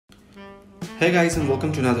Hey guys, and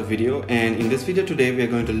welcome to another video. And in this video today we are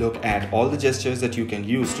going to look at all the gestures that you can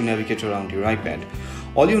use to navigate around your iPad.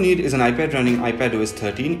 All you need is an iPad running iPadOS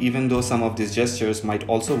 13, even though some of these gestures might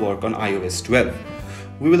also work on iOS 12.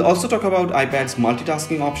 We will also talk about iPad's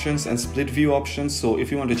multitasking options and split view options, so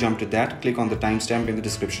if you want to jump to that, click on the timestamp in the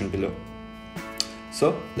description below.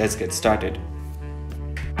 So let's get started.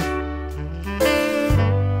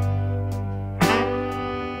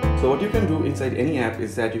 So what you can do inside any app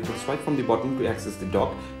is that you can swipe from the bottom to access the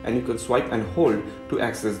dock, and you can swipe and hold to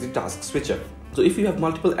access the task switcher. So if you have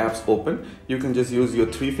multiple apps open, you can just use your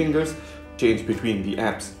 3 fingers, change between the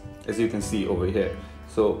apps, as you can see over here.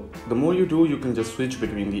 So the more you do, you can just switch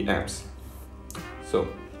between the apps. So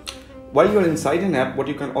while you are inside an app, what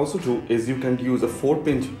you can also do is you can use a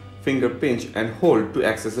 4-finger pinch and hold to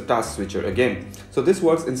access the task switcher again. So this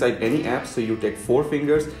works inside any app, so you take 4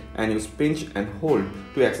 fingers and you pinch and hold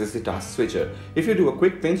to access the task switcher. If you do a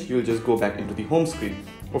quick pinch, you'll just go back into the home screen.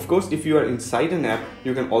 Of course, if you are inside an app,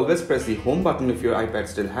 you can always press the home button if your iPad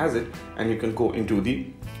still has it, and you can go into the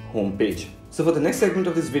home page. So for the next segment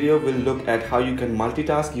of this video, we'll look at how you can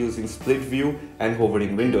multitask using split view and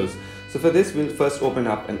hovering windows. So for this, we'll first open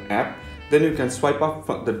up an app. Then you can swipe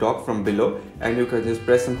up the dock from below, and you can just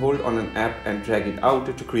press and hold on an app and drag it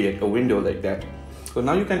out to create a window like that. So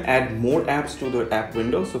now you can add more apps to the app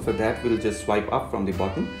window. So for that, we'll just swipe up from the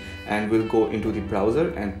bottom and we'll go into the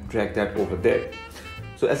browser and drag that over there.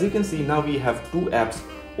 So as you can see, now we have 2 apps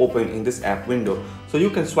open in this app window. So you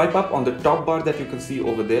can swipe up on the top bar that you can see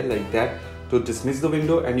over there like that to dismiss the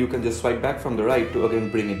window, and you can just swipe back from the right to again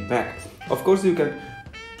bring it back. Of course, you can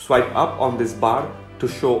swipe up on this bar to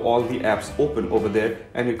show all the apps open over there,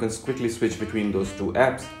 and you can quickly switch between those 2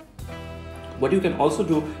 apps. What you can also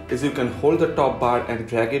do is you can hold the top bar and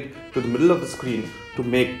drag it to the middle of the screen to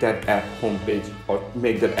make that app home page, or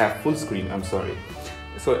make that app full screen, I'm sorry.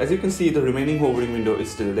 So as you can see, the remaining hovering window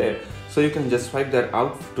is still there. So you can just swipe that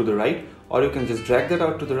out to the right, or you can just drag that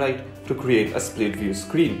out to the right to create a split view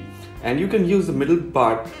screen. And you can use the middle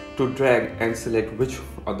bar to drag and select which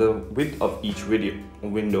or the width of each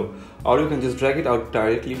window, or you can just drag it out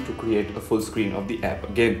directly to create a full screen of the app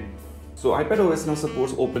again. So iPadOS now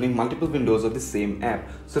supports opening multiple windows of the same app.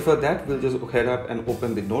 So for that, we'll just head up and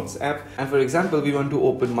open the Notes app. And for example, we want to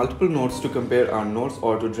open multiple notes to compare our notes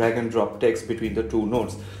or to drag and drop text between the 2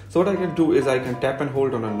 notes. So what I can do is I can tap and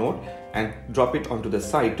hold on a note and drop it onto the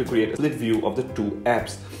side to create a split view of the 2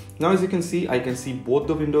 apps. Now as you can see, I can see both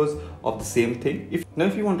the windows of the same thing.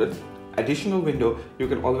 If you want an additional window, you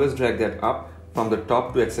can always drag that up from the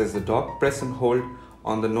top to access the dock, press and hold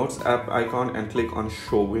on the Notes app icon and click on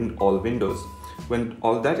Show all windows. When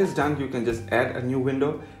all that is done, you can just add a new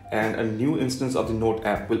window and a new instance of the Note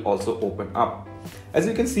app will also open up. As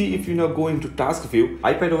you can see, if you now go into Task View,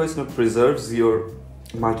 iPadOS now preserves your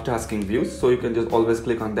multitasking views, so you can just always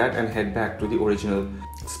click on that and head back to the original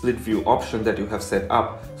split view option that you have set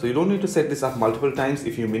up. So you don't need to set this up multiple times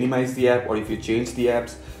if you minimize the app or if you change the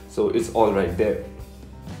apps, so it's all right there.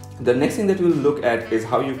 The next thing that we'll look at is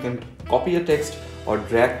how you can copy a text or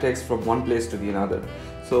drag text from one place to the another.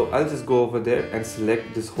 So I'll just go over there and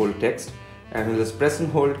select this whole text, and I'll just press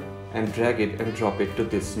and hold and drag it and drop it to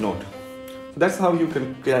this note. So that's how you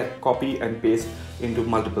can copy and paste into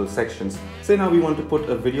multiple sections. Say now we want to put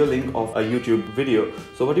a video link of a YouTube video.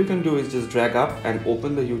 So what you can do is just drag up and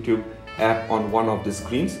open the YouTube app on one of the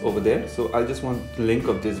screens over there. So I'll just want the link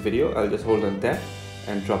of this video. I'll just hold on that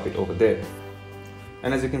and drop it over there.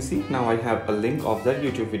 And as you can see, now I have a link of that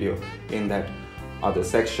YouTube video in that other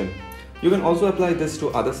section. You can also apply this to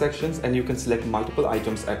other sections, and you can select multiple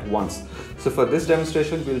items at once. So for this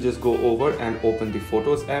demonstration, we'll just go over and open the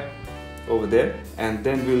Photos app over there, and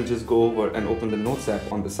then we'll just go over and open the Notes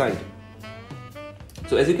app on the side.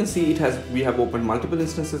 So as you can see, we have opened multiple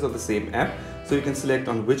instances of the same app, so you can select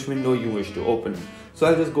on which window you wish to open. So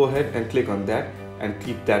I'll just go ahead and click on that and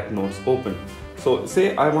keep that Notes open. So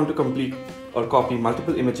say I want to complete or copy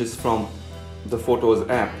multiple images from the Photos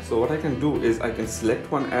app. So what I can do is I can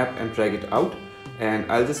select one app and drag it out, and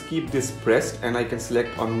I'll just keep this pressed, and I can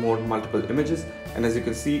select on multiple images, and as you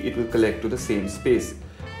can see, it will collect to the same space.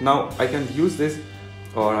 Now I can use this,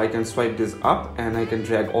 or I can swipe this up and I can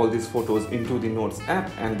drag all these photos into the Notes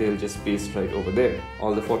app, and they'll just paste right over there.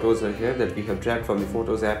 All the photos are here that we have dragged from the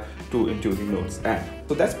Photos app into the Notes app.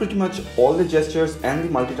 So that's pretty much all the gestures and the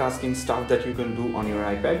multitasking stuff that you can do on your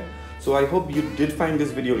iPad. So I hope you did find this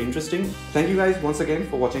video interesting. Thank you guys once again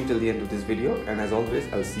for watching till the end of this video, and as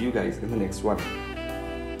always, I'll see you guys in the next one.